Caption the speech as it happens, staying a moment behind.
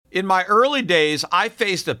In my early days, I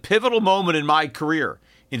faced a pivotal moment in my career.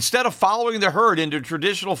 Instead of following the herd into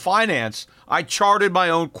traditional finance, I charted my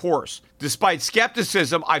own course. Despite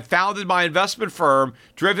skepticism, I founded my investment firm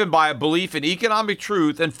driven by a belief in economic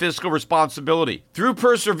truth and fiscal responsibility. Through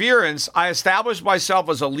perseverance, I established myself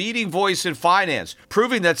as a leading voice in finance,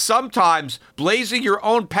 proving that sometimes blazing your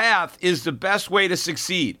own path is the best way to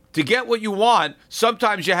succeed. To get what you want,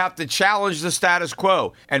 sometimes you have to challenge the status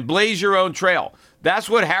quo and blaze your own trail. That's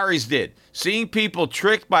what Harry's did. Seeing people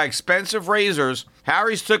tricked by expensive razors,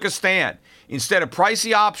 Harry's took a stand. Instead of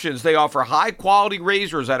pricey options, they offer high-quality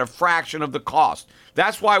razors at a fraction of the cost.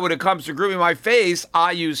 That's why when it comes to grooming my face,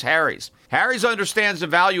 I use Harry's. Harry's understands the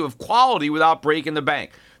value of quality without breaking the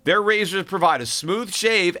bank. Their razors provide a smooth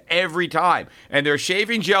shave every time, and their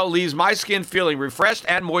shaving gel leaves my skin feeling refreshed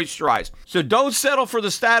and moisturized. So don't settle for the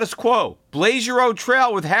status quo. Blaze your own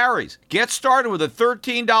trail with Harry's. Get started with a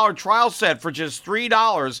 $13 trial set for just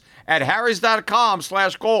 $3 at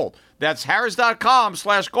harrys.com/gold. That's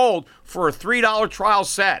harrys.com/gold for a $3 trial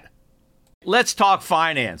set. Let's talk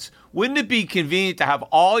finance. Wouldn't it be convenient to have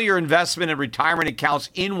all your investment and retirement accounts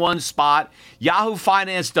in one spot? Yahoo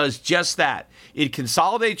Finance does just that. It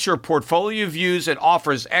consolidates your portfolio views and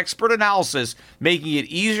offers expert analysis, making it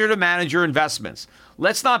easier to manage your investments.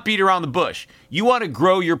 Let's not beat around the bush. You want to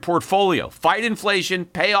grow your portfolio, fight inflation,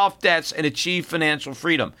 pay off debts, and achieve financial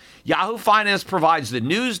freedom. Yahoo Finance provides the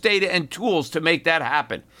news, data, and tools to make that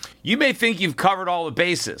happen. You may think you've covered all the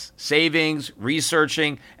bases: savings,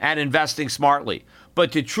 researching, and investing smartly.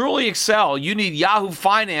 But to truly excel, you need Yahoo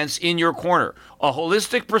Finance in your corner. A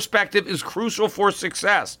holistic perspective is crucial for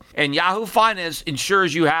success, and Yahoo Finance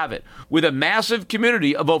ensures you have it. With a massive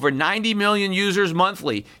community of over 90 million users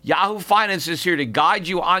monthly, Yahoo Finance is here to guide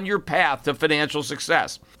you on your path to financial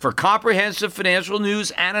success. For comprehensive financial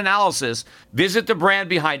news and analysis, visit the brand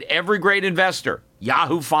behind every great investor,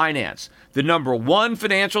 Yahoo Finance, the #1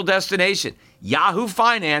 financial destination,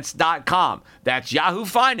 yahoofinance.com. That's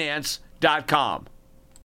yahoofinance.com.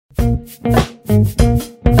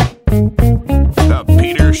 The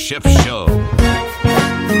Peter Schiff Show.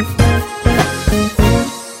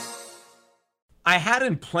 I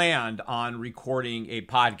hadn't planned on recording a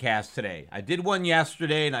podcast today. I did one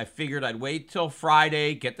yesterday, and I figured I'd wait till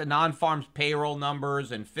Friday, get the non-farms payroll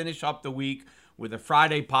numbers, and finish up the week with a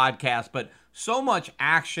Friday podcast. But so much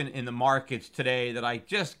action in the markets today that I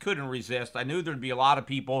just couldn't resist. I knew there'd be a lot of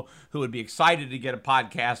people who would be excited to get a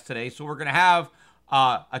podcast today. So we're going to have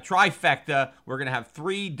a trifecta. We're going to have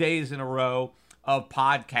 3 days in a row of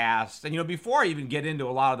podcasts. And, before I even get into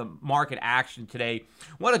a lot of the market action today,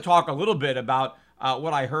 I want to talk a little bit about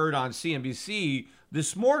what I heard on CNBC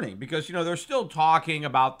this morning, because, they're still talking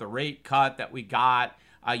about the rate cut that we got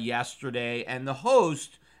yesterday. And the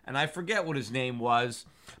host, and I forget what his name was,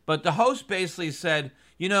 but the host basically said,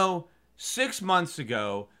 6 months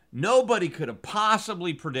ago, nobody could have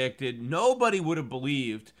possibly predicted, nobody would have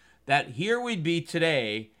believed that here we'd be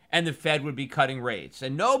today and the Fed would be cutting rates.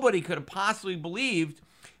 And nobody could have possibly believed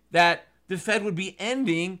that the Fed would be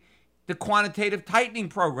ending the quantitative tightening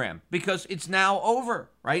program because it's now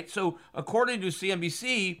over, right? So according to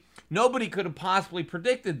CNBC, nobody could have possibly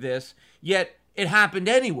predicted this, yet it happened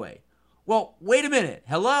anyway. Well, wait a minute.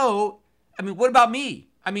 Hello? What about me?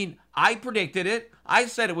 I predicted it. I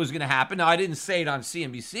said it was going to happen. Now, I didn't say it on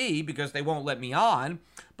CNBC because they won't let me on,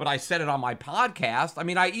 but I said it on my podcast.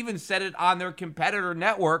 I even said it on their competitor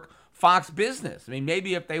network, Fox Business.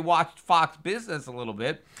 Maybe if they watched Fox Business a little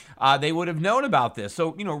bit, they would have known about this.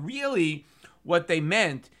 So, really what they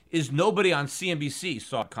meant is nobody on CNBC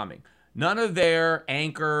saw it coming. None of their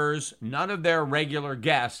anchors, none of their regular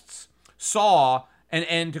guests saw an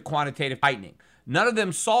end to quantitative tightening. None of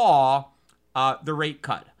them saw the rate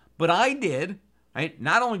cut. But I did. Right?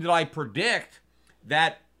 Not only did I predict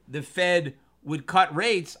that the Fed would cut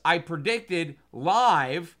rates, I predicted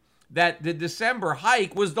live that the December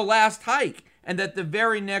hike was the last hike and that the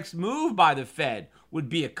very next move by the Fed would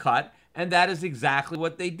be a cut, and that is exactly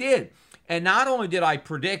what they did. And not only did I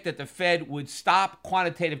predict that the Fed would stop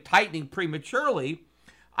quantitative tightening prematurely,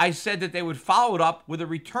 I said that they would follow it up with a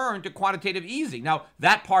return to quantitative easing. Now,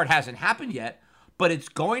 that part hasn't happened yet, but it's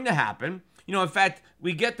going to happen. In fact,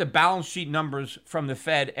 we get the balance sheet numbers from the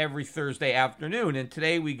Fed every Thursday afternoon. And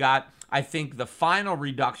today we got, I think, the final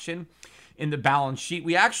reduction in the balance sheet.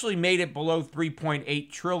 We actually made it below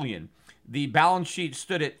 3.8 trillion. The balance sheet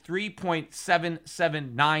stood at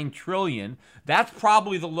 3.779 trillion. That's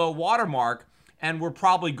probably the low watermark, and we're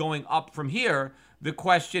probably going up from here. The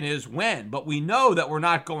question is when. But we know that we're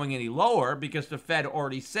not going any lower because the Fed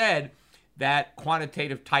already said that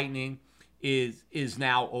quantitative tightening is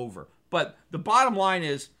now over. But the bottom line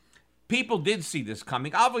is people did see this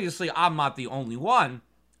coming. Obviously, I'm not the only one,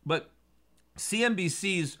 but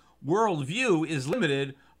CNBC's worldview is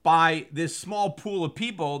limited by this small pool of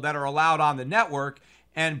people that are allowed on the network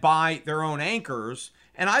and by their own anchors.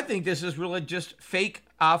 And I think this is really just fake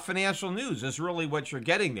financial news is really what you're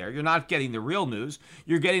getting there. You're not getting the real news.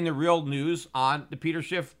 You're getting the real news on the Peter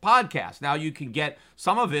Schiff podcast. Now, you can get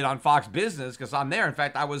some of it on Fox Business because I'm there. In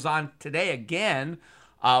fact, I was on today again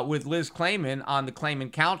with Liz Klayman on the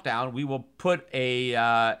Klayman Countdown. We will put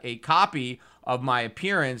a copy of my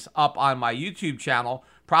appearance up on my YouTube channel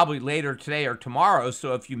probably later today or tomorrow.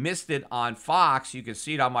 So if you missed it on Fox, you can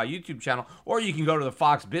see it on my YouTube channel, or you can go to the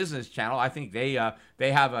Fox Business channel. I think they have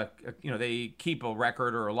they keep a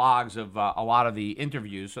record or logs of a lot of the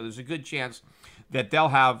interviews. So there's a good chance that they'll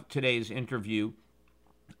have today's interview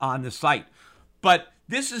on the site. But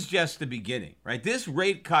this is just the beginning, right? This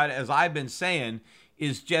rate cut, as I've been saying,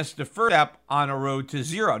 is just the first step on a road to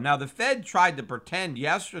zero. Now, the Fed tried to pretend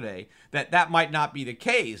yesterday that that might not be the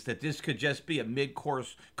case, that this could just be a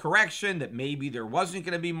mid-course correction, that maybe there wasn't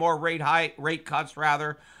going to be more rate cuts,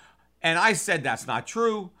 rather. And I said that's not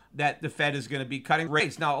true, that the Fed is going to be cutting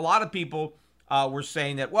rates. Now, a lot of people were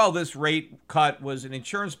saying that, well, this rate cut was an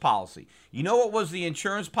insurance policy. You know what was the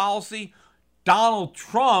insurance policy? Donald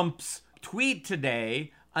Trump's tweet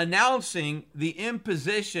today announcing the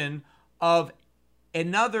imposition of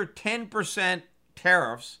another 10%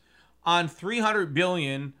 tariffs on $300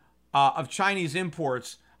 billion of Chinese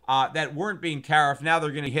imports that weren't being tariffed. Now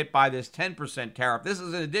they're going to be hit by this 10% tariff. This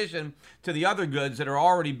is in addition to the other goods that are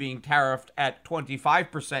already being tariffed at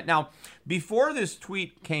 25%. Now, before this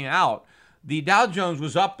tweet came out, the Dow Jones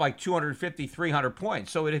was up like 250, 300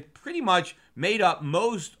 points. So it had pretty much made up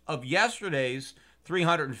most of yesterday's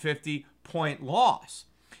 350-point loss.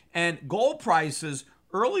 And gold prices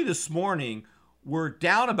early this morning were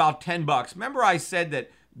down about $10. Remember I said that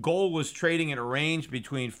gold was trading in a range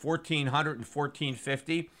between $1,400 and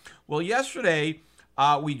 $1,450? Well, yesterday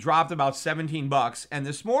we dropped about $17, and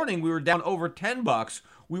this morning we were down over $10.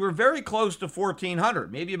 We were very close to $1,400,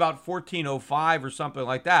 maybe about $1,405 or something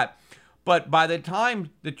like that. But by the time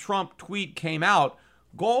the Trump tweet came out,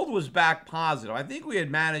 gold was back positive. I think we had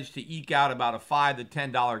managed to eke out about a $5 to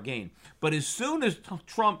 $10 gain. But as soon as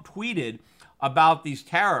Trump tweeted about these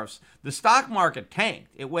tariffs, the stock market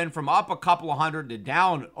tanked. It went from up a couple of hundred to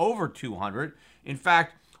down over 200. In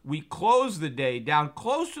fact, we closed the day down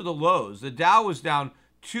close to the lows. The Dow was down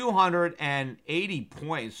 280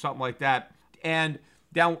 points, something like that, and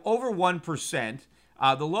down over 1%.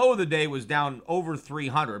 The low of the day was down over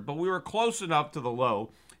 300, but we were close enough to the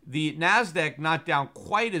low. The NASDAQ not down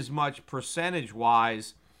quite as much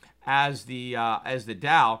percentage-wise as the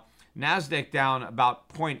Dow. NASDAQ down about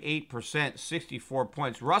 0.8%, 64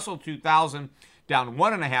 points. Russell 2000 down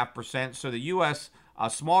 1.5%, so the U.S.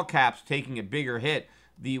 Small caps taking a bigger hit.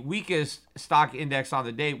 The weakest stock index on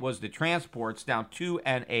the day was the transports, down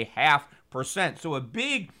 2.5%. So a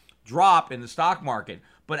big drop in the stock market.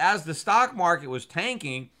 But as the stock market was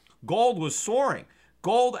tanking, gold was soaring.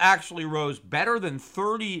 Gold actually rose better than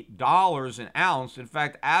 $30 an ounce. In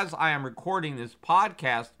fact, as I am recording this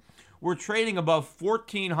podcast, we're trading above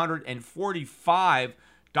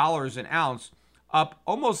 $1,445 an ounce, up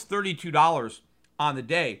almost $32 on the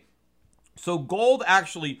day. So gold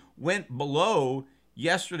actually went below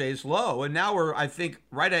yesterday's low, and now we're, I think,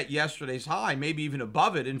 right at yesterday's high, maybe even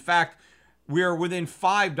above it. In fact, we're within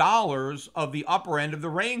 $5 of the upper end of the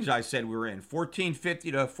range I said we were in, $1,450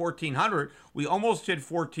 to $1,400. We almost hit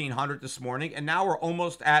 $1,400 this morning, and now we're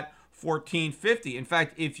almost at $1,450. In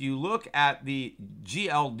fact, if you look at the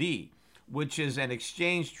GLD, which is an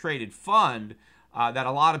exchange-traded fund that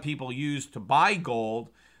a lot of people use to buy gold,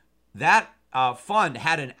 that fund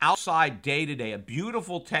had an outside day today, a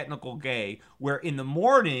beautiful technical day, where in the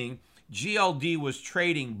morning, GLD was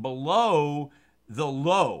trading below the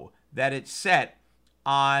low that it set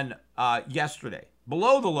on yesterday.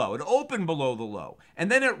 Below the low. It opened below the low. And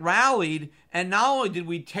then it rallied, and not only did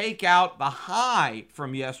we take out the high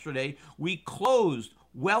from yesterday, we closed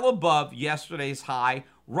well above yesterday's high,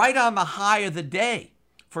 right on the high of the day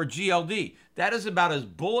for GLD. That is about as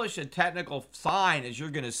bullish a technical sign as you're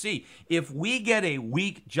going to see. If we get a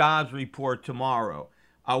weak jobs report tomorrow,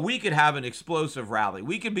 we could have an explosive rally.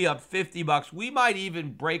 We could be up $50. We might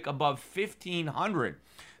even break above 1,500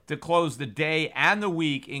 to close the day and the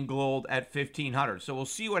week in gold at 1,500. So we'll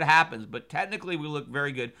see what happens. But technically, we look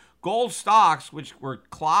very good. Gold stocks, which were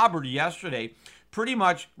clobbered yesterday, pretty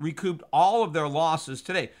much recouped all of their losses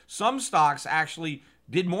today. Some stocks actually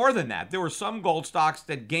did more than that. There were some gold stocks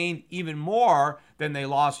that gained even more than they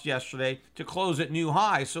lost yesterday to close at new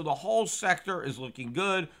highs. So the whole sector is looking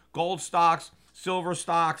good. Gold stocks, silver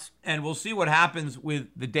stocks, and we'll see what happens with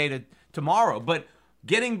the data tomorrow. But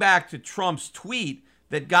getting back to Trump's tweet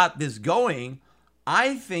that got this going,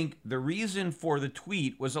 I think the reason for the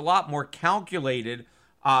tweet was a lot more calculated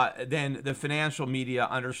than the financial media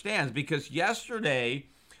understands. Because yesterday,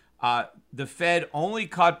 the Fed only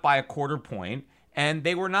cut by a quarter point, and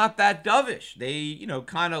they were not that dovish. They,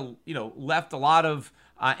 kind of, left a lot of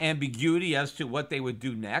ambiguity as to what they would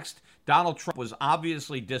do next. Donald Trump was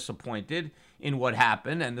obviously disappointed in what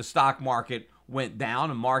happened, and the stock market went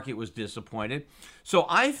down, and market was disappointed. So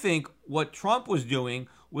I think what Trump was doing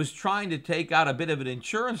was trying to take out a bit of an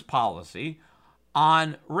insurance policy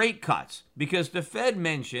on rate cuts, because the Fed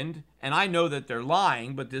mentioned, and I know that they're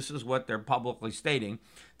lying, but this is what they're publicly stating,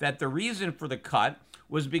 that the reason for the cut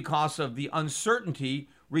was because of the uncertainty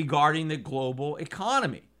regarding the global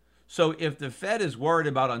economy. So if the Fed is worried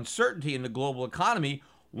about uncertainty in the global economy,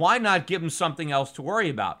 why not give them something else to worry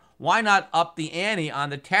about? Why not up the ante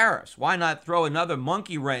on the tariffs? Why not throw another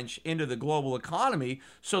monkey wrench into the global economy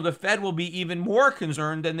so the Fed will be even more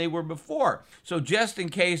concerned than they were before? So just in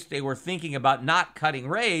case they were thinking about not cutting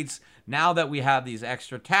rates, now that we have these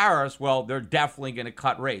extra tariffs, well, they're definitely going to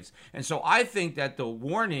cut rates. And so I think that the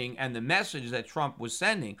warning and the message that Trump was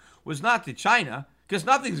sending was not to China, because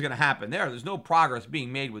nothing's going to happen there. There's no progress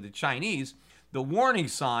being made with the Chinese. The warning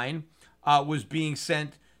sign was being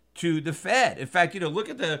sent to the Fed. In fact, look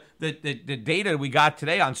at the data we got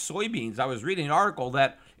today on soybeans. I was reading an article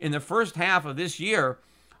that in the first half of this year,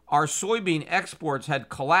 our soybean exports had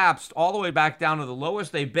collapsed all the way back down to the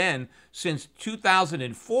lowest they've been since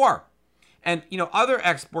 2004. And, other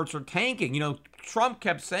exports are tanking. Trump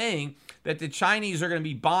kept saying that the Chinese are going to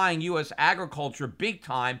be buying U.S. agriculture big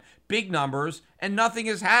time, big numbers, and nothing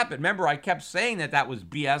has happened. Remember, I kept saying that was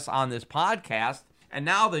BS on this podcast. And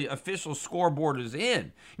now the official scoreboard is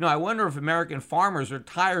in. I wonder if American farmers are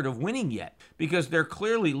tired of winning yet, because they're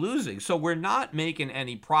clearly losing. So we're not making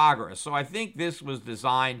any progress. So I think this was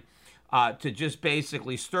designed to just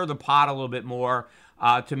basically stir the pot a little bit more,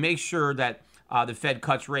 to make sure that the Fed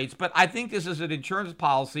cuts rates. But I think this is an insurance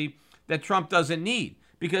policy that Trump doesn't need,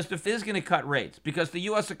 because the Fed is going to cut rates, because the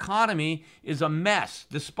U.S. economy is a mess,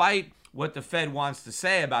 despite what the Fed wants to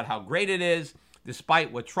say about how great it is.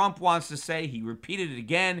 Despite what Trump wants to say, he repeated it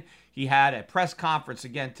again. He had a press conference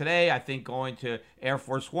again today, I think going to Air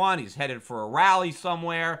Force One. He's headed for a rally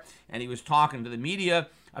somewhere, and he was talking to the media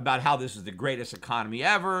about how this is the greatest economy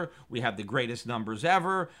ever. We have the greatest numbers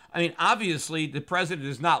ever. I mean, obviously, the president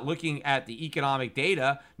is not looking at the economic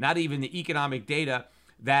data, not even the economic data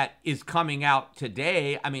that is coming out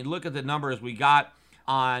today. I mean, look at the numbers we got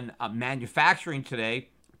on manufacturing today.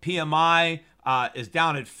 PMI is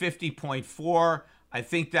down at 50.4. I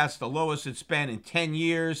think that's the lowest it's been in 10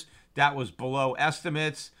 years. That was below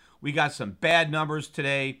estimates. We got some bad numbers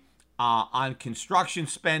today on construction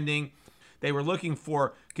spending. They were looking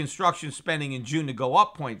for construction spending in June to go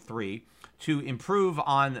up 0.3 to improve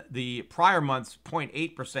on the prior month's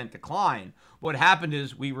 0.8% decline. What happened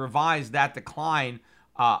is we revised that decline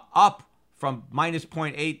up from minus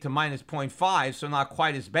 0.8 to minus 0.5, so not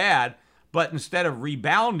quite as bad. But instead of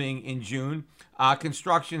rebounding in June,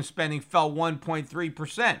 construction spending fell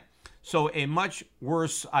 1.3%. So a much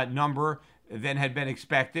worse number than had been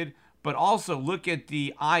expected. But also look at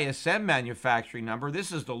the ISM manufacturing number.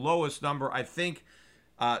 This is the lowest number, I think,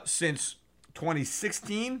 since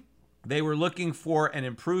 2016. They were looking for an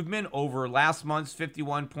improvement over last month's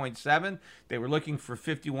 51.7. They were looking for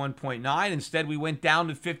 51.9. Instead, we went down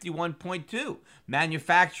to 51.2.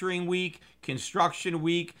 Manufacturing weak, construction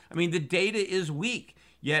weak. I mean, the data is weak,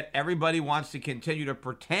 yet everybody wants to continue to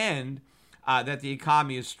pretend that the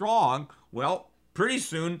economy is strong. Well, pretty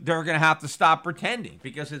soon they're going to have to stop pretending,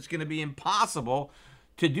 because it's going to be impossible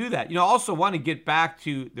to do that. I also want to get back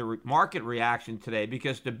to the market reaction today,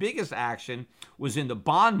 because the biggest action was in the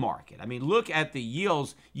bond market. I mean, look at the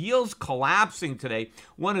yields. Yields collapsing today.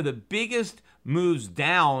 One of the biggest moves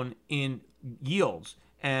down in yields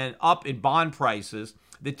and up in bond prices.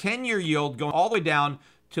 The 10-year yield going all the way down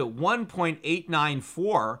to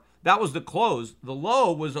 1.894. That was the close. The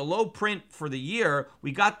low was a low print for the year.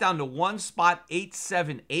 We got down to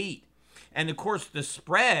 1.878. And of course, the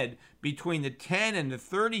spread between the 10 and the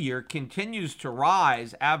 30-year continues to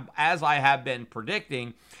rise, as I have been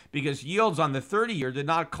predicting, because yields on the 30-year did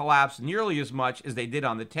not collapse nearly as much as they did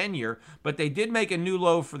on the 10-year, but they did make a new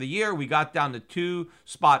low for the year. We got down to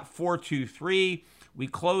 2.423. We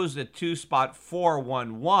closed at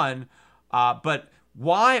 2.411. But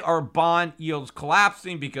why are bond yields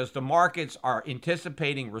collapsing? Because the markets are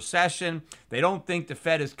anticipating recession. They don't think the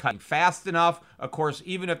Fed is cutting fast enough. Of course,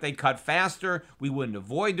 even if they cut faster, we wouldn't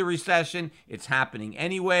avoid the recession. It's happening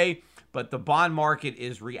anyway. but the bond market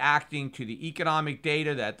is reacting to the economic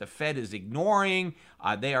data that the Fed is ignoring.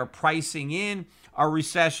 They are pricing in a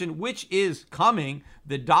recession, which is coming.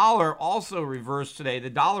 The dollar also reversed today. The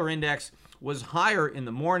dollar index was higher in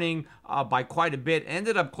the morning by quite a bit,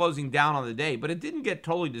 ended up closing down on the day, but it didn't get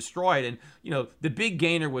totally destroyed. And, the big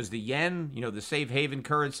gainer was the yen, the safe haven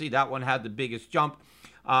currency. That one had the biggest jump.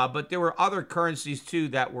 But there were other currencies, too,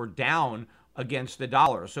 that were down against the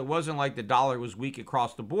dollar. So it wasn't like the dollar was weak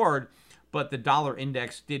across the board, but the dollar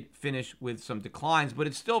index did finish with some declines, but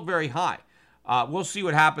it's still very high. We'll see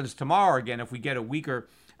what happens tomorrow again. If we get a weaker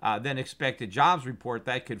than expected jobs report,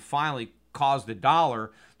 that could finally cause the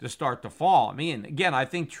dollar to start to fall. I mean, again, I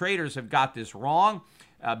think traders have got this wrong,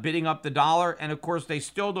 bidding up the dollar, and of course they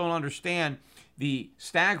still don't understand the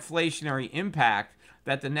stagflationary impact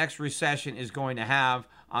that the next recession is going to have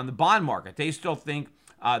on the bond market. They still think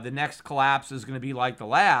the next collapse is going to be like the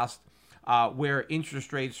last, where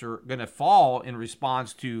interest rates are going to fall in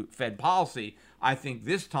response to Fed policy. I think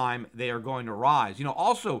this time they are going to rise.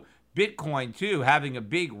 Also Bitcoin too, having a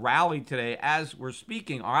big rally today as we're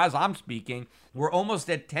speaking, or as I'm speaking. We're almost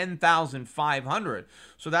at 10,500.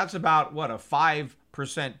 So that's about, a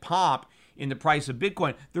 5% pop in the price of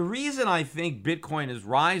Bitcoin. The reason I think Bitcoin is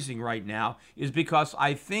rising right now is because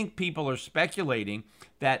I think people are speculating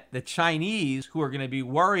that the Chinese, who are going to be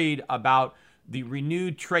worried about the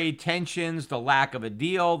renewed trade tensions, the lack of a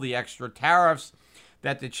deal, the extra tariffs,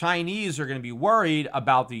 that the Chinese are going to be worried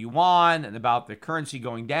about the yuan and about the currency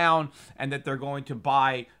going down, and that they're going to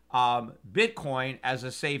buy Bitcoin as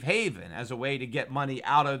a safe haven, as a way to get money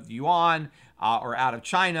out of the yuan or out of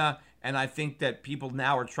China. And I think that people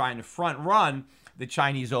now are trying to front run the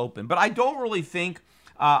Chinese Open. But I don't really think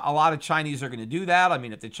a lot of Chinese are going to do that. I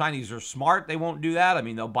mean, if the Chinese are smart, they won't do that. I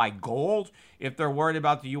mean, they'll buy gold if they're worried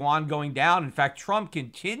about the yuan going down. In fact, Trump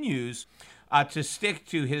continues to stick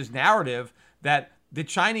to his narrative that the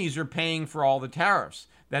Chinese are paying for all the tariffs,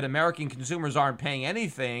 that American consumers aren't paying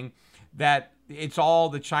anything, that it's all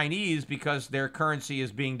the Chinese because their currency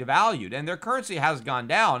is being devalued. And their currency has gone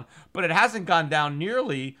down, but it hasn't gone down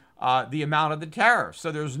nearly the amount of the tariffs.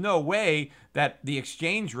 So there's no way that the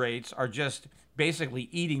exchange rates are just basically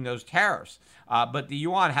eating those tariffs. But the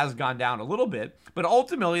yuan has gone down a little bit, but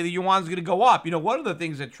ultimately the yuan is going to go up. One of the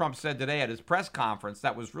things that Trump said today at his press conference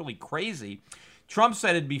that was really crazy, Trump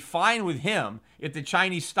said it'd be fine with him if the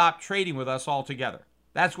Chinese stopped trading with us altogether.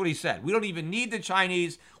 That's what he said. We don't even need the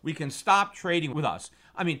Chinese. We can stop trading with us.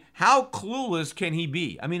 I mean, how clueless can he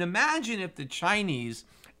be? I mean, imagine if the Chinese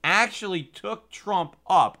actually took Trump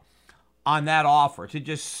up on that offer to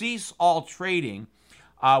just cease all trading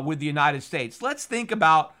with the United States. Let's think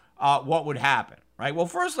about what would happen, right? Well,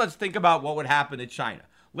 first, let's think about what would happen to China.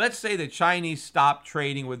 Let's say the Chinese stop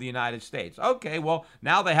trading with the United States. Okay, well,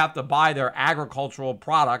 now they have to buy their agricultural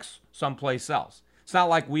products someplace else. It's not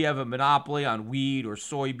like we have a monopoly on wheat or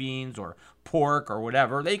soybeans or pork or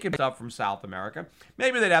whatever. They can get stuff from South America.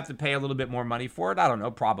 Maybe they'd have to pay a little bit more money for it. I don't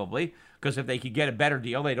know, probably, because if they could get a better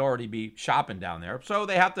deal, they'd already be shopping down there. So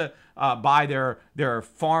they have to buy their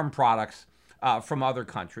farm products from other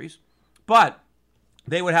countries. But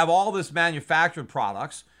they would have all this manufactured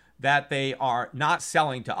products that they are not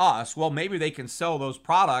selling to us. Well, maybe they can sell those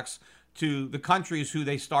products to the countries who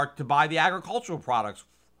they start to buy the agricultural products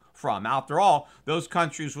from. After all, those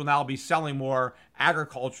countries will now be selling more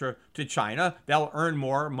agriculture to China. They'll earn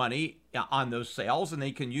more money on those sales, and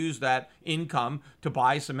they can use that income to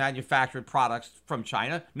buy some manufactured products from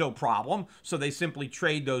China. No problem. So they simply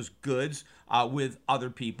trade those goods with other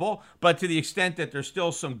people. But to the extent that there's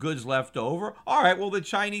still some goods left over, all right, well, the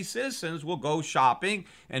Chinese citizens will go shopping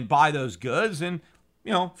and buy those goods, and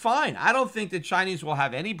fine. I don't think the Chinese will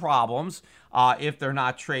have any problems if they're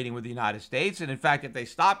not trading with the United States. And in fact, if they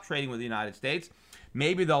stop trading with the United States,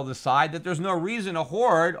 maybe they'll decide that there's no reason to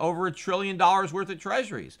hoard over $1 trillion worth of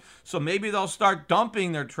treasuries. So maybe they'll start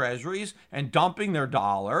dumping their treasuries and dumping their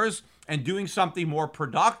dollars and doing something more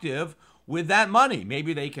productive with that money.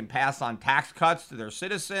 Maybe they can pass on tax cuts to their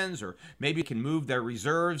citizens, or maybe can move their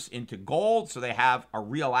reserves into gold so they have a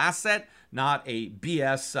real asset, not a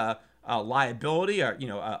BS liability, or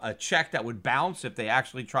a check that would bounce if they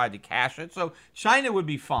actually tried to cash it. So China would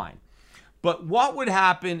be fine. But what would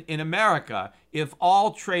happen in America if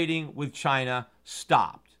all trading with China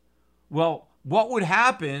stopped? Well, what would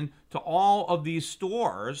happen to all of these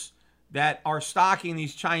stores that are stocking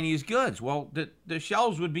these Chinese goods? Well, the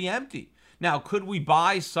shelves would be empty. Now, could we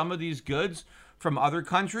buy some of these goods from other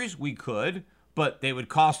countries? We could, but they would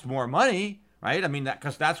cost more money, right? I mean,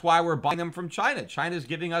 because that's why we're buying them from China. China's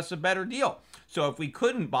giving us a better deal. So if we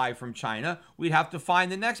couldn't buy from China, we'd have to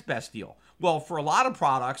find the next best deal. Well, for a lot of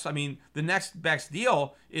products, I mean, the next best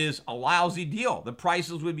deal is a lousy deal. The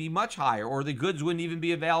prices would be much higher, or the goods wouldn't even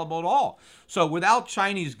be available at all. So without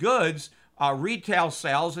Chinese goods, retail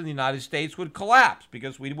sales in the United States would collapse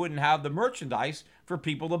because we wouldn't have the merchandise for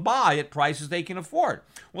people to buy at prices they can afford.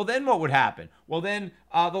 Well, then what would happen? Well, then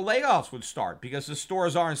the layoffs would start because the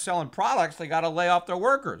stores aren't selling products. They got to lay off their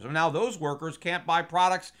workers. And now those workers can't buy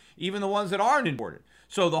products, even the ones that aren't imported.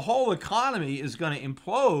 So the whole economy is going to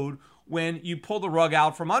implode when you pull the rug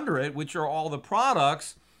out from under it, which are all the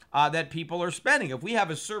products that people are spending. If we have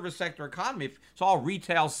a service sector economy, if it's all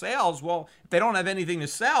retail sales, well, if they don't have anything to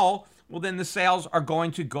sell, well, then the sales are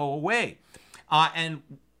going to go away. And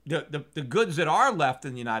the goods that are left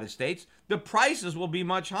in the United States, the prices will be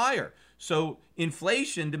much higher. So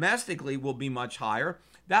inflation domestically will be much higher.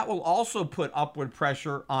 That will also put upward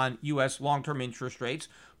pressure on U.S. long-term interest rates,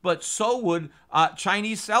 but so would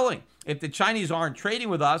Chinese selling. If the Chinese aren't trading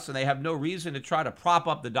with us and they have no reason to try to prop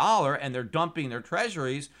up the dollar and they're dumping their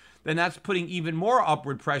treasuries, then that's putting even more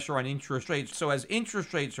upward pressure on interest rates. So as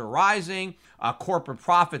interest rates are rising, corporate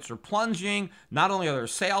profits are plunging. Not only are their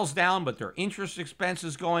sales down, but their interest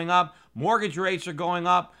expenses going up. Mortgage rates are going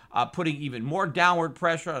up, putting even more downward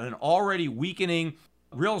pressure on an already weakening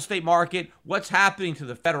real estate market. What's happening to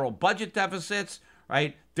the federal budget deficits,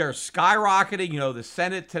 right? They're skyrocketing. You know, the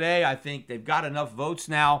Senate today, I think they've got enough votes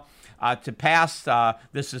now to pass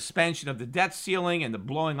the suspension of the debt ceiling and the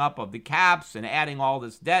blowing up of the caps and adding all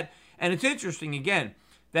this debt. And it's interesting, again,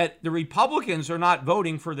 that the Republicans are not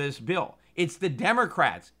voting for this bill. It's the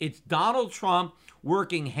Democrats. It's Donald Trump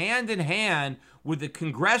working hand in hand with the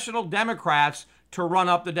congressional Democrats to run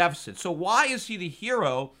up the deficit. So why is he the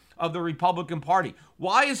hero of the Republican Party?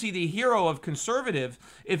 Why is he the hero of conservative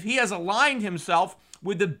if he has aligned himself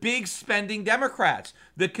with the big spending Democrats?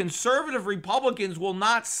 The conservative Republicans will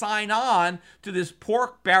not sign on to this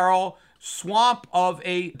pork barrel swamp of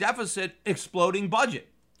a deficit exploding budget.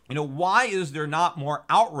 You know, why is there not more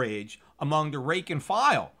outrage among the rank and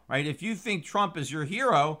file, right? If you think Trump is your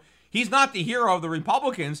hero, he's not the hero of the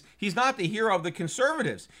Republicans. He's not the hero of the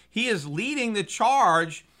conservatives. He is leading the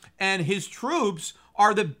charge, and his troops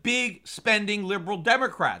are the big spending liberal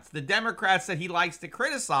Democrats, the Democrats that he likes to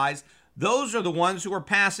criticize. Those are the ones who are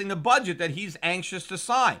passing the budget that he's anxious to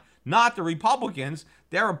sign, not the Republicans.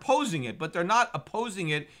 They're opposing it, but they're not opposing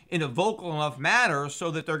it in a vocal enough manner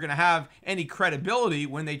so that they're going to have any credibility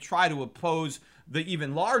when they try to oppose the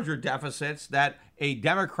even larger deficits that a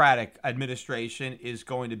Democratic administration is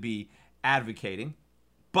going to be advocating.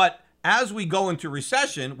 But as we go into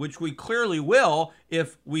recession, which we clearly will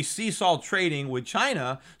if we cease all trading with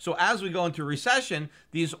China, so as we go into recession,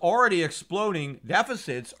 these already exploding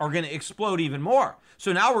deficits are going to explode even more.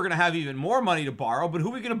 So now we're going to have even more money to borrow, but who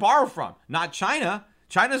are we going to borrow from? Not China.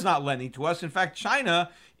 China's not lending to us. In fact, China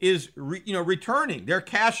is returning. They're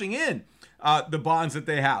cashing in the bonds that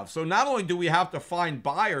they have. So not only do we have to find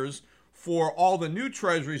buyers for all the new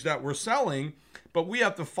treasuries that we're selling, but we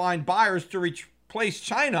have to find buyers to replace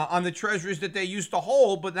China on the treasuries that they used to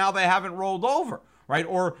hold, but now they haven't rolled over, right?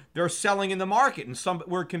 Or they're selling in the market, and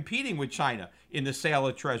we're competing with China in the sale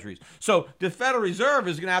of treasuries. So the Federal Reserve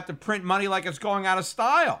is going to have to print money like it's going out of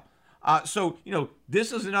style. So,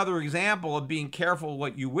 this is another example of being careful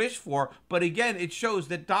what you wish for. But again, it shows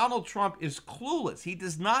that Donald Trump is clueless. He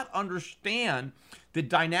does not understand the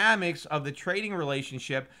dynamics of the trading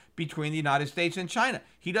relationship between the United States and China.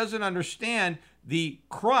 He doesn't understand the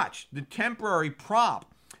crutch, the temporary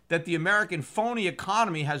prop that the American phony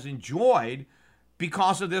economy has enjoyed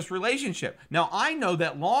because of this relationship. Now, I know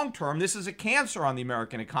that long-term, this is a cancer on the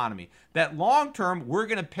American economy. That long-term, we're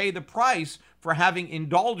going to pay the price for having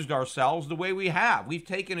indulged ourselves the way we have. We've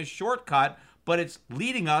taken a shortcut, but it's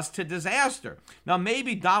leading us to disaster. Now,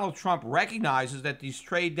 maybe Donald Trump recognizes that these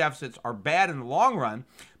trade deficits are bad in the long run,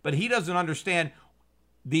 but he doesn't understand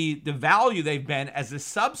the value they've been as a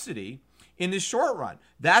subsidy in the short run.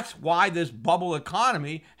 That's why this bubble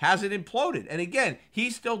economy hasn't imploded. And again,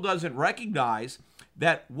 he still doesn't recognize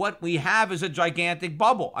that what we have is a gigantic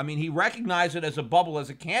bubble. I mean, he recognized it as a bubble as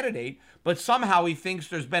a candidate, but somehow he thinks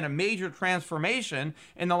there's been a major transformation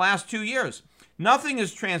in the last 2 years. Nothing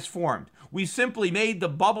is transformed. We simply made the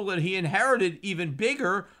bubble that he inherited even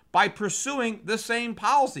bigger by pursuing the same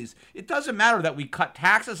policies. It doesn't matter that we cut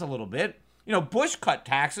taxes a little bit. Bush cut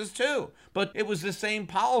taxes too, but it was the same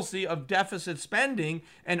policy of deficit spending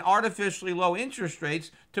and artificially low interest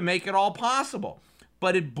rates to make it all possible.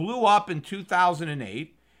 But it blew up in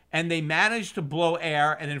 2008, and they managed to blow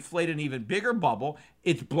air and inflate an even bigger bubble.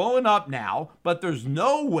 It's blowing up now, but there's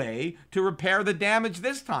no way to repair the damage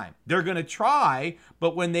this time. They're going to try,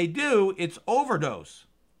 but when they do, it's overdose.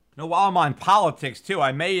 Now, while I'm on politics too,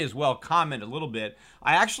 I may as well comment a little bit.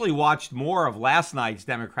 I actually watched more of last night's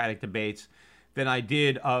Democratic debates than I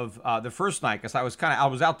did of the first night, because I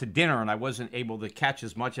was out to dinner and I wasn't able to catch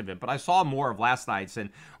as much of it. But I saw more of last night's, and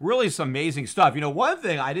really some amazing stuff. You know, one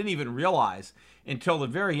thing I didn't even realize until the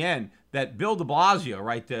very end, that Bill de Blasio,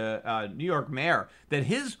 right, the New York mayor, that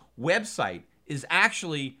his website is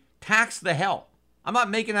actually Tax the Hell. I'm not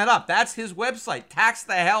making that up. That's his website,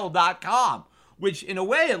 taxthehell.com. Which, in a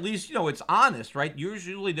way, at least, you know, it's honest, right?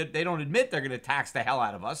 Usually they don't admit they're going to tax the hell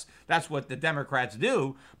out of us. That's what the Democrats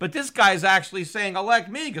do. But this guy's actually saying, elect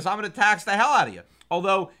me because I'm going to tax the hell out of you.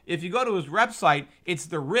 Although, if you go to his website, it's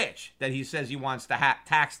the rich that he says he wants to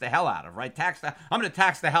tax the hell out of, right? I'm going to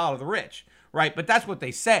tax the hell out of the rich, right? But that's what they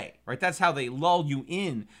say, right? That's how they lull you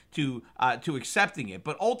in to accepting it.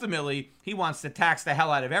 But ultimately, he wants to tax the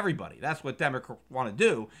hell out of everybody. That's what Democrats want to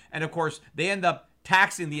do. And, of course, they end up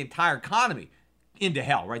taxing the entire economy into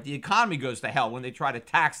hell, right? The economy goes to hell when they try to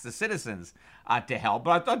tax the citizens to hell.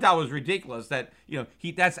 But I thought that was ridiculous that, you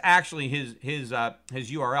know, that's actually his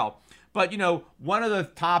URL. But, you know, one of the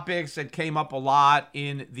topics that came up a lot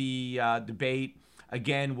in the debate,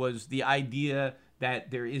 again, was the idea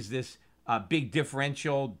that there is this big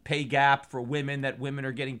differential pay gap for women, that women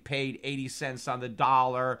are getting paid 80 cents on the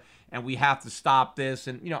dollar, and we have to stop this.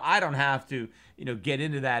 And, you know, I don't have to, you know, get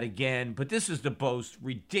into that again, but this is the most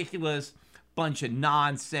ridiculous bunch of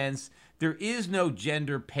nonsense. There is no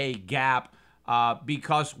gender pay gap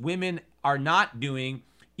because women are not doing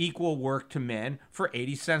equal work to men for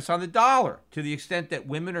 80 cents on the dollar. To the extent that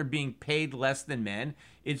women are being paid less than men,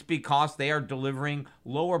 it's because they are delivering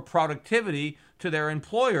lower productivity to their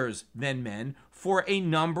employers than men for a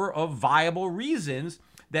number of viable reasons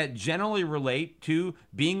that generally relate to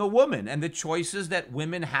being a woman and the choices that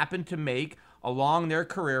women happen to make along their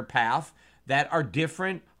career path that are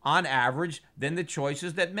different on average than the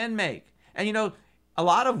choices that men make. And, you know, a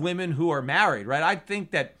lot of women who are married, right? I think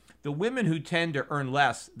that the women who tend to earn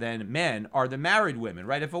less than men are the married women,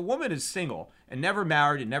 right? If a woman is single and never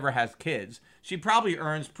married and never has kids, she probably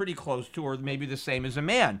earns pretty close to or maybe the same as a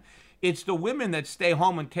man. It's the women that stay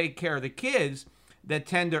home and take care of the kids that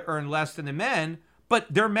tend to earn less than the men, but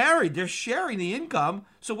they're married, they're sharing the income.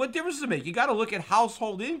 So what difference does it make? You got to look at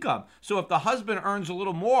household income. So if the husband earns a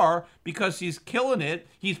little more because he's killing it,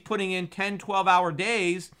 he's putting in 10, 12-hour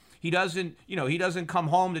days, he doesn't come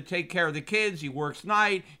home to take care of the kids, he works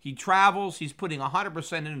night, he travels, he's putting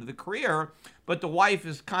 100% into the career, but the wife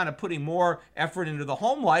is kind of putting more effort into the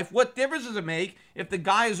home life. What difference does it make if the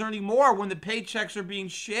guy is earning more when the paychecks are being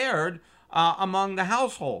shared among the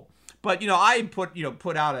household? But, you know, I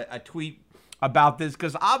put out a tweet about this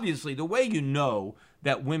because obviously the way you know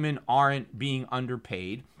that women aren't being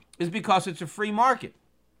underpaid is because it's a free market.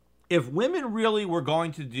 If women really were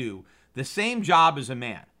going to do the same job as a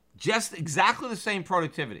man, just exactly the same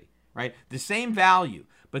productivity, right? The same value,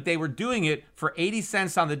 but they were doing it for 80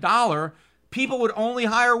 cents on the dollar, people would only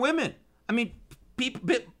hire women. I mean, people,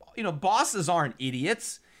 you know, bosses aren't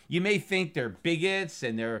idiots. You may think they're bigots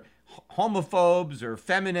and they're homophobes or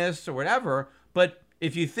feminists or whatever, but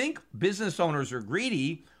if you think business owners are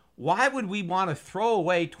greedy, why would we want to throw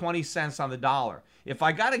away 20 cents on the dollar? If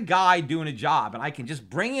I got a guy doing a job and I can just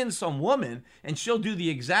bring in some woman and she'll do the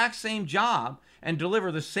exact same job and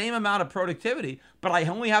deliver the same amount of productivity, but I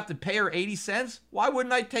only have to pay her 80 cents, why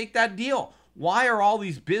wouldn't I take that deal? Why are all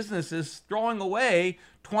these businesses throwing away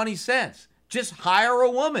 20 cents? Just hire a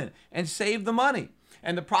woman and save the money.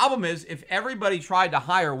 And the problem is, if everybody tried to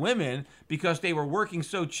hire women because they were working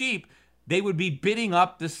so cheap, they would be bidding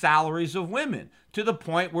up the salaries of women to the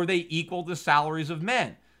point where they equal the salaries of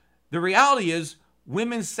men. The reality is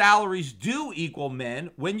women's salaries do equal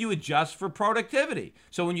men when you adjust for productivity.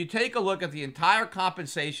 So when you take a look at the entire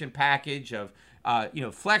compensation package of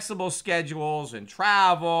flexible schedules and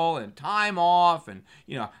travel and time off and,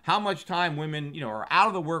 you know, how much time women, you know, are out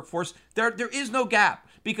of the workforce, there is no gap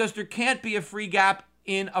because there can't be a free gap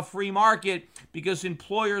in a free market because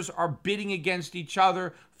employers are bidding against each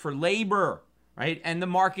other for labor, right? And the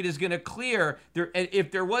market is going to clear. If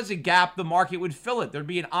there was a gap, the market would fill it. There'd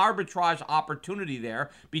be an arbitrage opportunity there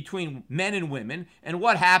between men and women. And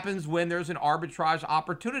what happens when there's an arbitrage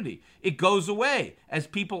opportunity? It goes away. As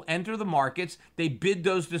people enter the markets, they bid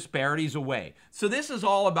those disparities away. So this is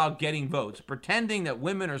all about getting votes, pretending that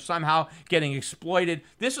women are somehow getting exploited.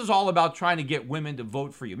 This is all about trying to get women to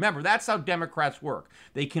vote for you. Remember, that's how Democrats work.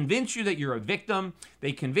 They convince you that you're a victim.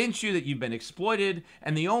 They convince you that you've been exploited.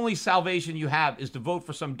 And the only salvation you have have is to vote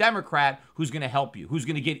for some Democrat who's going to help you, who's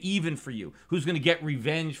going to get even for you, who's going to get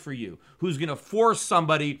revenge for you, who's going to force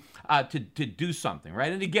somebody to do something,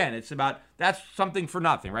 right? And again, it's about, that's something for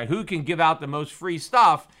nothing, right? Who can give out the most free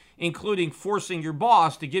stuff, including forcing your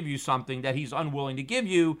boss to give you something that he's unwilling to give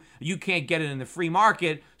you. You can't get it in the free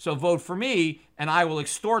market, so vote for me, and I will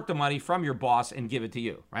extort the money from your boss and give it to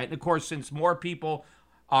you, right? And of course, since more people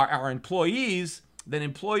are employees than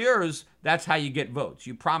employers, that's how you get votes.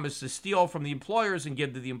 You promise to steal from the employers and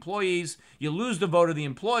give to the employees. You lose the vote of the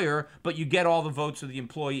employer, but you get all the votes of the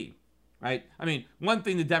employee, right? I mean, one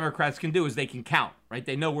thing the Democrats can do is they can count, right?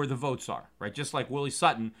 They know where the votes are, right? Just like Willie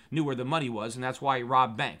Sutton knew where the money was, and that's why he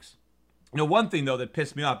robbed banks. You know, one thing, though, that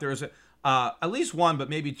pissed me off, there was at least one, but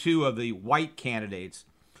maybe two of the white candidates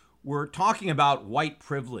were talking about white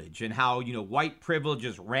privilege and how, you know, white privilege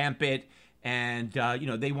is rampant. And, you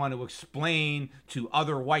know, they want to explain to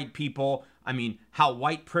other white people, I mean, how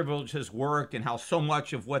white privilege has worked and how so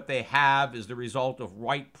much of what they have is the result of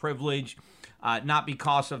white privilege, not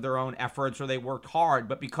because of their own efforts or they worked hard,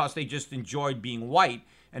 but because they just enjoyed being white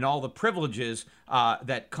and all the privileges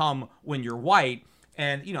that come when you're white.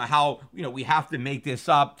 And, you know, how, you know, we have to make this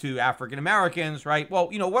up to African Americans, right? Well,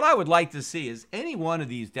 you know, what I would like to see is any one of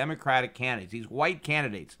these Democratic candidates, these white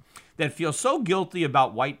candidates that feel so guilty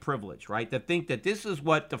about white privilege, right? That think that this is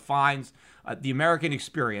what defines the American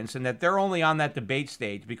experience and that they're only on that debate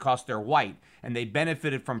stage because they're white and they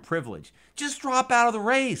benefited from privilege. Just drop out of the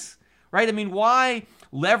race, right? I mean, why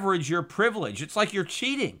leverage your privilege? It's like you're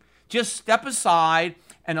cheating. Just step aside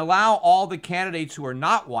and allow all the candidates who are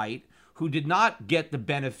not white, who did not get the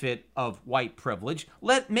benefit of white privilege,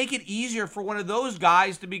 make it easier for one of those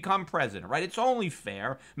guys to become president, right? It's only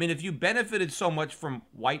fair. I mean, if you benefited so much from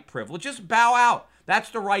white privilege, just bow out.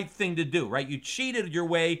 That's the right thing to do, right? You cheated your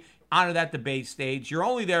way onto that debate stage. You're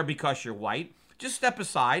only there because you're white. Just step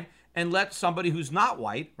aside and let somebody who's not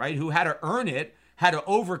white, right, who had to earn it, had to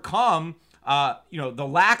overcome the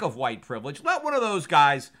lack of white privilege, let one of those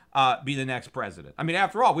guys be the next president. I mean,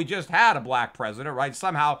 after all, we just had a black president, right?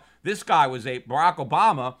 Somehow this guy was Barack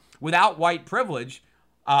Obama without white privilege,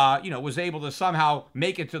 was able to somehow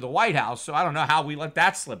make it to the White House. So I don't know how we let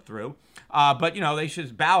that slip through. But, you know, they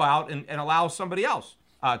should bow out and allow somebody else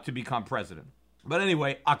to become president. But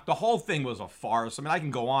anyway, the whole thing was a farce. I mean, I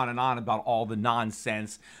can go on and on about all the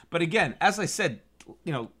nonsense. But again, as I said,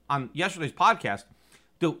 you know, on yesterday's podcast,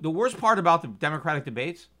 the worst part about the Democratic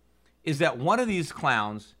debates is that one of these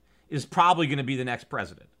clowns is probably going to be the next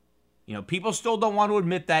president. You know, people still don't want to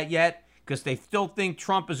admit that yet because they still think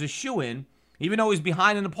Trump is a shoo-in, even though he's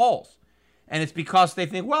behind in the polls. And it's because they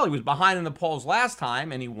think, well, he was behind in the polls last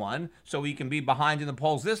time and he won, so he can be behind in the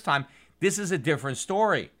polls this time. This is a different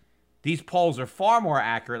story. These polls are far more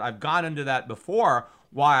accurate. I've gone into that before,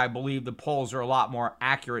 why I believe the polls are a lot more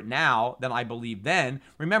accurate now than I believed then.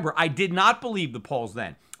 Remember, I did not believe the polls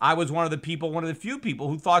then. I was one of the few people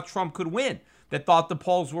who thought Trump could win, that thought the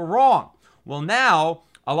polls were wrong. Well, now,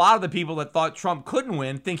 a lot of the people that thought Trump couldn't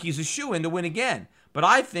win think he's a shoo-in to win again. But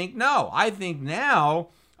I think no. I think now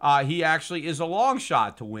he actually is a long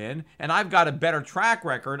shot to win, and I've got a better track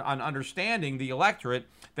record on understanding the electorate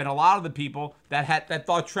than a lot of the people that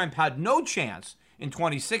thought Trump had no chance in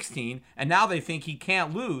 2016, and now they think he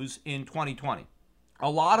can't lose in 2020. A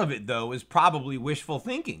lot of it, though, is probably wishful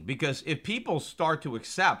thinking, because if people start to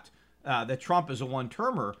accept that Trump is a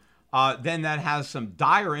one-termer, then that has some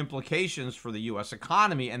dire implications for the U.S.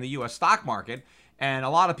 economy and the U.S. stock market, and a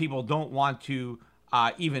lot of people don't want to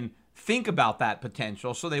even think about that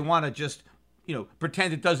potential, so they want to just, you know,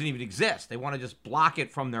 pretend it doesn't even exist. They want to just block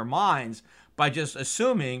it from their minds by just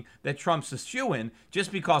assuming that Trump's a shoo-in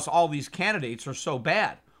just because all these candidates are so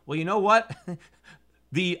bad. Well, you know what?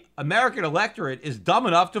 The American electorate is dumb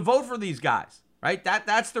enough to vote for these guys, right?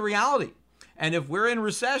 That's the reality. And if we're in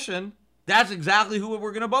recession, that's exactly who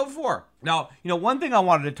we're going to vote for. Now, you know, one thing I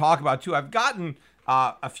wanted to talk about, too, I've gotten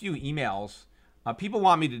a few emails. People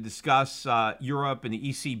want me to discuss Europe and the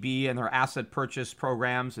ECB and their asset purchase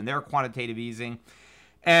programs and their quantitative easing.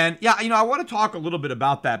 And yeah, you know, I want to talk a little bit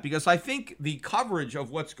about that because I think the coverage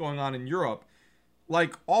of what's going on in Europe,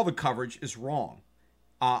 like all the coverage, is wrong.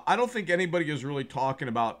 I don't think anybody is really talking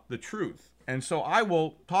about the truth. And so I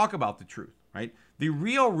will talk about the truth, right? The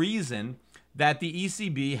real reason that the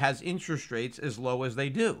ECB has interest rates as low as they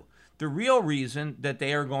do, the real reason that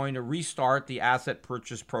they are going to restart the asset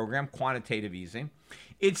purchase program, quantitative easing,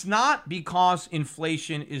 it's not because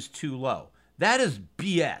inflation is too low. That is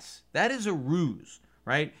BS. That is a ruse.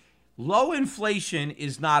 Right? Low inflation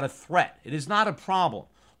is not a threat. It is not a problem.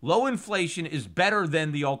 Low inflation is better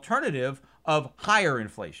than the alternative of higher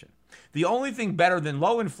inflation. The only thing better than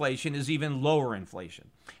low inflation is even lower inflation.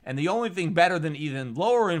 And the only thing better than even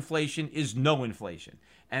lower inflation is no inflation.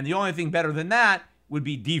 And the only thing better than that would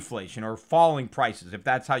be deflation or falling prices, if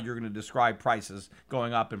that's how you're going to describe prices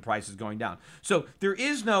going up and prices going down. So there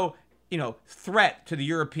is no, threat to the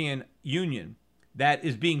European Union that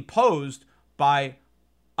is being posed by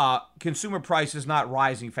consumer prices not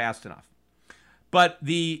rising fast enough. But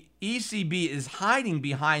the ECB is hiding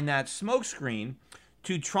behind that smokescreen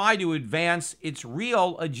to try to advance its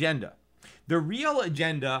real agenda. The real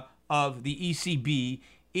agenda of the ECB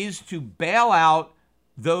is to bail out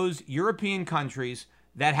those European countries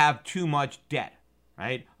that have too much debt,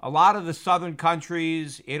 right? A lot of the southern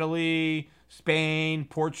countries, Italy, Spain,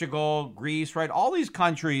 Portugal, Greece, right? All these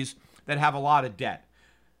countries that have a lot of debt.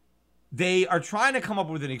 They are trying to come up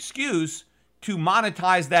with an excuse to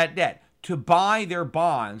monetize that debt, to buy their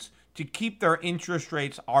bonds, to keep their interest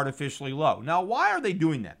rates artificially low. Now, why are they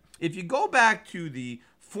doing that? If you go back to the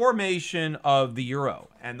formation of the euro,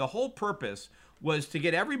 and the whole purpose was to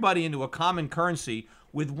get everybody into a common currency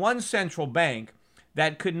with one central bank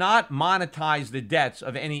that could not monetize the debts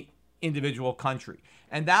of any individual country.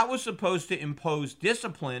 And that was supposed to impose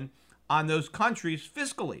discipline on those countries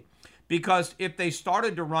fiscally, because if they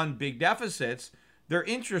started to run big deficits, their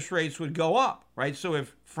interest rates would go up, right? So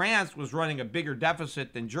if France was running a bigger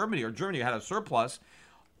deficit than Germany, or Germany had a surplus,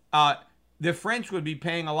 the French would be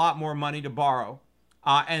paying a lot more money to borrow.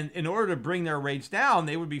 And in order to bring their rates down,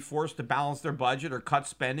 they would be forced to balance their budget or cut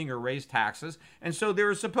spending or raise taxes. And so there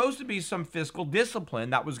was supposed to be some fiscal discipline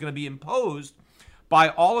that was going to be imposed by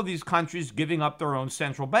all of these countries giving up their own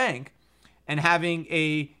central bank and having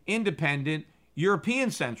a independent European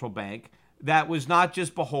central bank that was not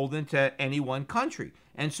just beholden to any one country.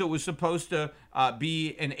 And so it was supposed to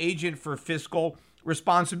be an agent for fiscal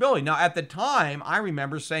responsibility. Now, at the time, I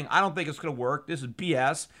remember saying, I don't think it's going to work. This is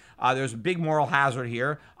BS. There's a big moral hazard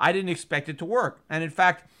here. I didn't expect it to work. And in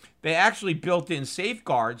fact, they actually built in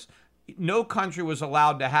safeguards. No country was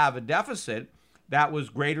allowed to have a deficit that was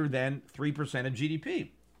greater than 3% of GDP.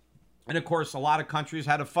 And of course, a lot of countries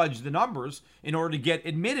had to fudge the numbers in order to get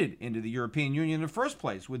admitted into the European Union in the first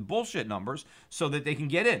place with bullshit numbers so that they can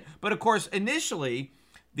get in. But of course, initially,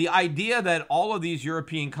 the idea that all of these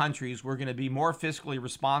European countries were going to be more fiscally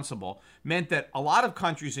responsible meant that a lot of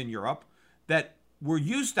countries in Europe that were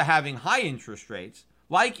used to having high interest rates,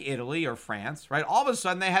 like Italy or France, right? All of a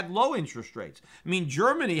sudden, they had low interest rates. I mean,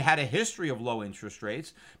 Germany had a history of low interest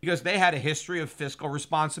rates because they had a history of fiscal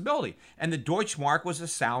responsibility. And the Deutschmark was a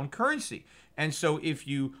sound currency. And so if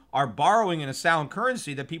you are borrowing in a sound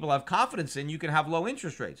currency that people have confidence in, you can have low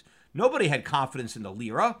interest rates. Nobody had confidence in the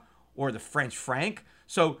lira or the French franc.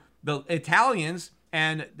 So the Italians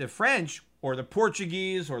and the French or the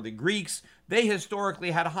Portuguese or the Greeks, they historically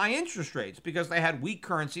had high interest rates because they had weak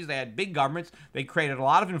currencies, they had big governments, they created a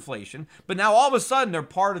lot of inflation. But now all of a sudden they're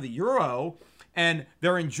part of the euro and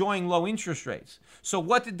they're enjoying low interest rates. So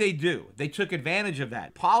what did they do? They took advantage of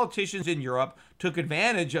that. Politicians in Europe took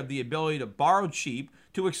advantage of the ability to borrow cheap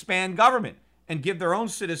to expand government and give their own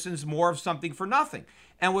citizens more of something for nothing.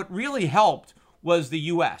 And what really helped was the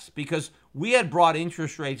U.S. because we had brought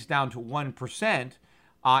interest rates down to 1%,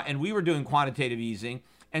 and we were doing quantitative easing.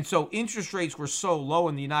 And so interest rates were so low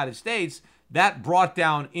in the United States, that brought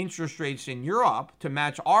down interest rates in Europe to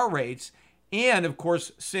match our rates. And of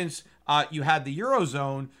course, since you had the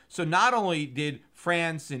Eurozone, so not only did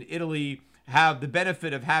France and Italy have the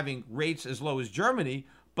benefit of having rates as low as Germany,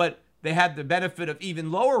 but they had the benefit of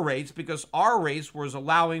even lower rates because our rates was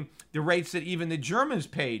allowing the rates that even the Germans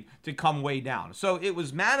paid to come way down. So it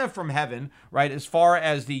was manna from heaven, right, as far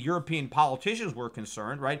as the European politicians were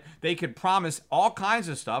concerned, right? They could promise all kinds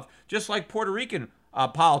of stuff, just like Puerto Rican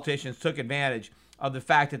politicians took advantage of the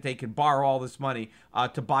fact that they could borrow all this money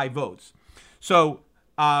to buy votes. So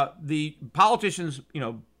the politicians,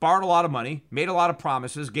 borrowed a lot of money, made a lot of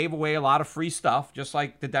promises, gave away a lot of free stuff, just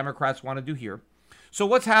like the Democrats want to do here. So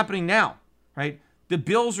what's happening now, right? The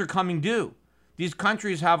bills are coming due. These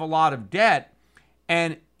countries have a lot of debt,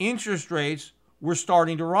 and interest rates were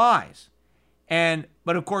starting to rise.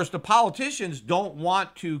 But of course, the politicians don't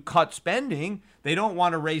want to cut spending. They don't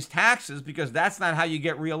want to raise taxes because that's not how you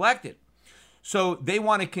get reelected. So they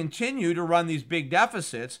want to continue to run these big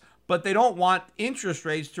deficits, but they don't want interest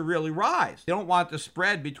rates to really rise. They don't want the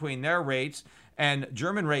spread between their rates and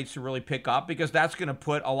German rates to really pick up because that's going to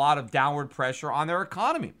put a lot of downward pressure on their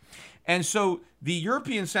economy. And so the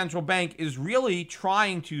European Central Bank is really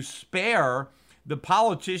trying to spare the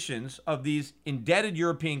politicians of these indebted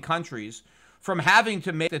European countries from having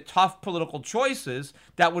to make the tough political choices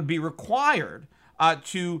that would be required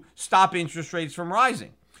to stop interest rates from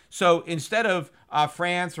rising. So instead of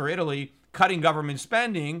France or Italy cutting government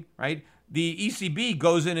spending, right, the ECB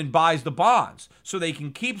goes in and buys the bonds so they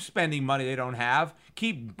can keep spending money they don't have,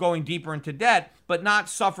 keep going deeper into debt, but not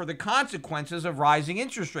suffer the consequences of rising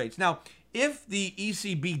interest rates. Now, if the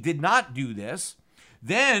ECB did not do this,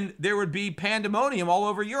 then there would be pandemonium all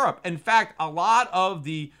over Europe. In fact, a lot of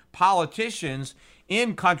the politicians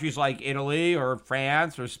in countries like Italy or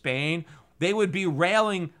France or Spain, they would be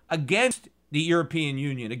railing against the European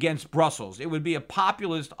Union, against Brussels. It would be a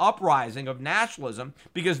populist uprising of nationalism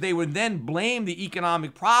because they would then blame the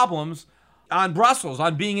economic problems on Brussels,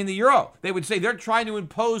 on being in the euro. They would say they're trying to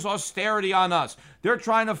impose austerity on us. They're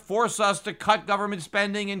trying to force us to cut government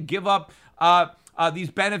spending and give up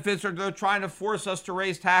these benefits, or they're trying to force us to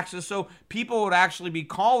raise taxes. So people would actually be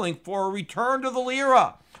calling for a return to the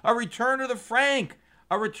lira, a return to the franc,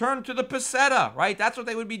 a return to the peseta, right? That's what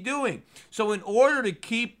they would be doing. So in order to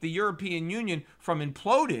keep the European Union from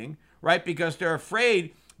imploding, right, because they're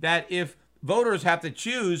afraid that if voters have to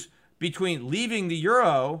choose between leaving the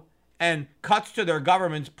euro and cuts to their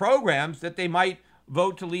government's programs, that they might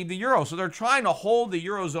vote to leave the euro. So they're trying to hold the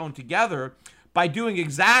eurozone together by doing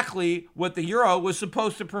exactly what the euro was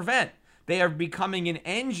supposed to prevent. They are becoming an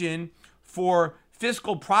engine for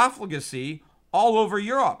fiscal profligacy all over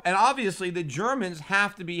Europe. And obviously, the Germans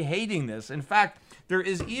have to be hating this. In fact, there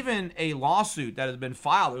is even a lawsuit that has been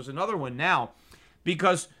filed. There's another one now,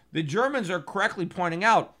 because the Germans are correctly pointing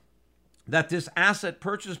out that this asset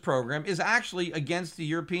purchase program is actually against the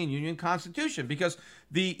European Union Constitution, because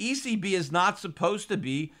the ECB is not supposed to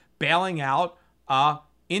be bailing out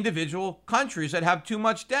individual countries that have too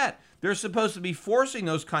much debt. They're supposed to be forcing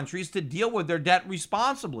those countries to deal with their debt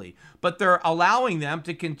responsibly, but they're allowing them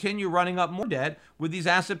to continue running up more debt with these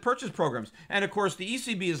asset purchase programs. And of course, the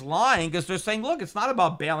ECB is lying because they're saying, look, it's not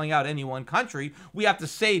about bailing out any one country. We have to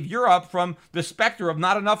save Europe from the specter of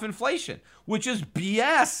not enough inflation, which is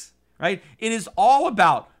BS, right? It is all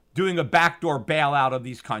about doing a backdoor bailout of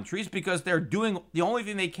these countries because they're doing the only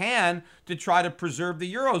thing they can to try to preserve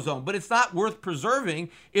the eurozone. But it's not worth preserving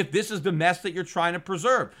if this is the mess that you're trying to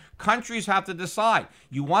preserve. Countries have to decide.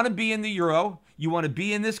 You want to be in the euro, you want to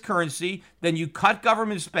be in this currency, then you cut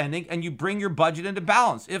government spending and you bring your budget into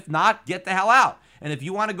balance. If not, get the hell out. And if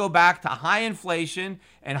you want to go back to high inflation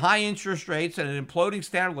and high interest rates and an imploding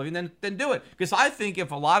standard of living, then do it. Because I think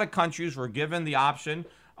if a lot of countries were given the option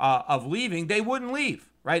of leaving, they wouldn't leave.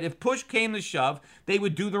 Right? If push came to shove, they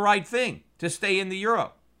would do the right thing to stay in the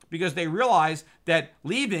euro because they realize that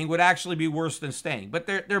leaving would actually be worse than staying. But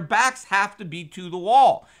their backs have to be to the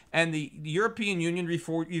wall, and the European Union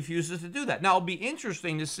refuses to do that. Now, it'll be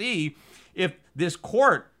interesting to see if this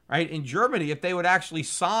court, right, in Germany, if they would actually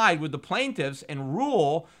side with the plaintiffs and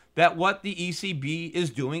rule that what the ECB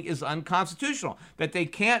is doing is unconstitutional, that they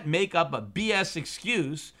can't make up a BS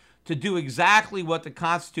excuse to do exactly what the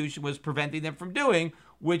Constitution was preventing them from doing,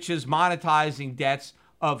 which is monetizing debts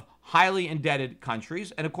of highly indebted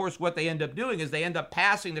countries. And of course, what they end up doing is they end up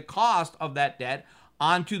passing the cost of that debt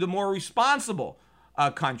onto the more responsible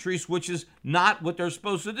countries, which is not what they're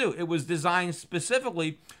supposed to do. It was designed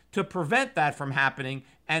specifically to prevent that from happening,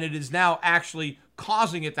 and it is now actually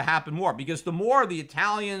causing it to happen more, because the more the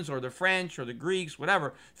Italians or the French or the Greeks,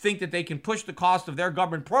 whatever, think that they can push the cost of their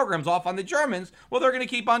government programs off on the Germans, well, they're going to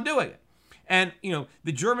keep on doing it. And, you know,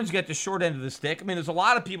 the Germans get the short end of the stick. I mean, there's a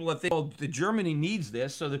lot of people that think, well, the Germany needs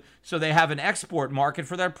this so they have an export market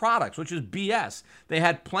for their products, which is BS. They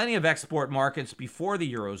had plenty of export markets before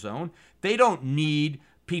the Eurozone. They don't need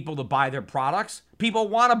people to buy their products. People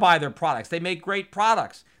want to buy their products. They make great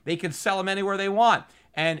products. They can sell them anywhere they want.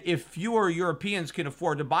 And if fewer Europeans can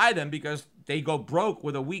afford to buy them because they go broke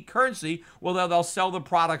with a weak currency, well, they'll sell the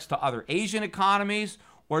products to other Asian economies,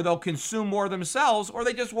 or they'll consume more themselves, or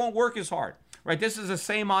they just won't work as hard, right? This is the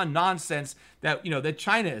same on nonsense that, that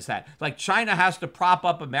China has had. Like, China has to prop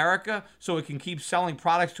up America so it can keep selling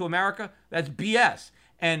products to America. That's BS.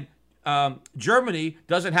 And Germany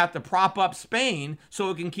doesn't have to prop up Spain so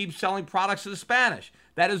it can keep selling products to the Spanish.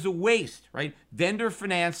 That is a waste, right? Vendor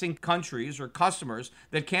financing countries or customers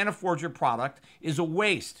that can't afford your product is a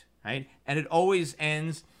waste, right? And it always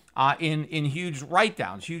ends in huge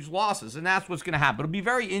write-downs, huge losses, and that's what's going to happen. It'll be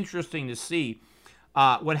very interesting to see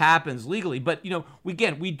what happens legally. But,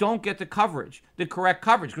 we don't get the coverage, the correct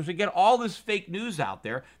coverage, because we get all this fake news out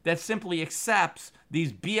there that simply accepts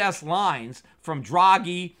these BS lines from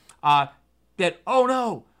Draghi that, oh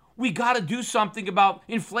no, we got to do something about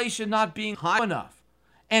inflation not being high enough.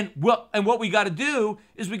 And what we got to do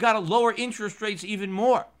is we got to lower interest rates even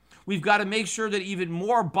more. We've got to make sure that even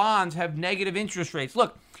more bonds have negative interest rates.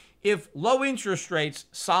 Look, if low interest rates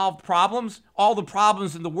solved problems, all the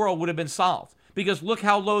problems in the world would have been solved, because look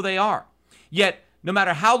how low they are. Yet, no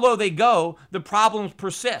matter how low they go, the problems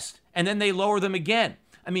persist. and then they lower them again.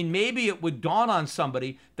 I mean, maybe it would dawn on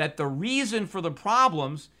somebody that the reason for the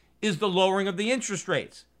problems is the lowering of the interest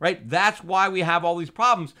rates, right? That's why we have all these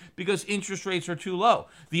problems, because interest rates are too low.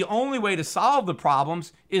 The only way to solve the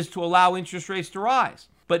problems is to allow interest rates to rise.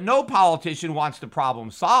 But no politician wants the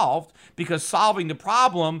problem solved, because solving the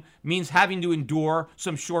problem means having to endure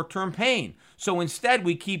some short-term pain. So instead,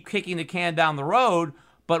 we keep kicking the can down the road,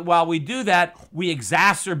 but while we do that, we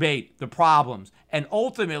exacerbate the problems. And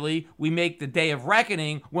ultimately, we make the day of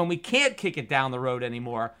reckoning, when we can't kick it down the road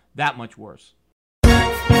anymore, that much worse.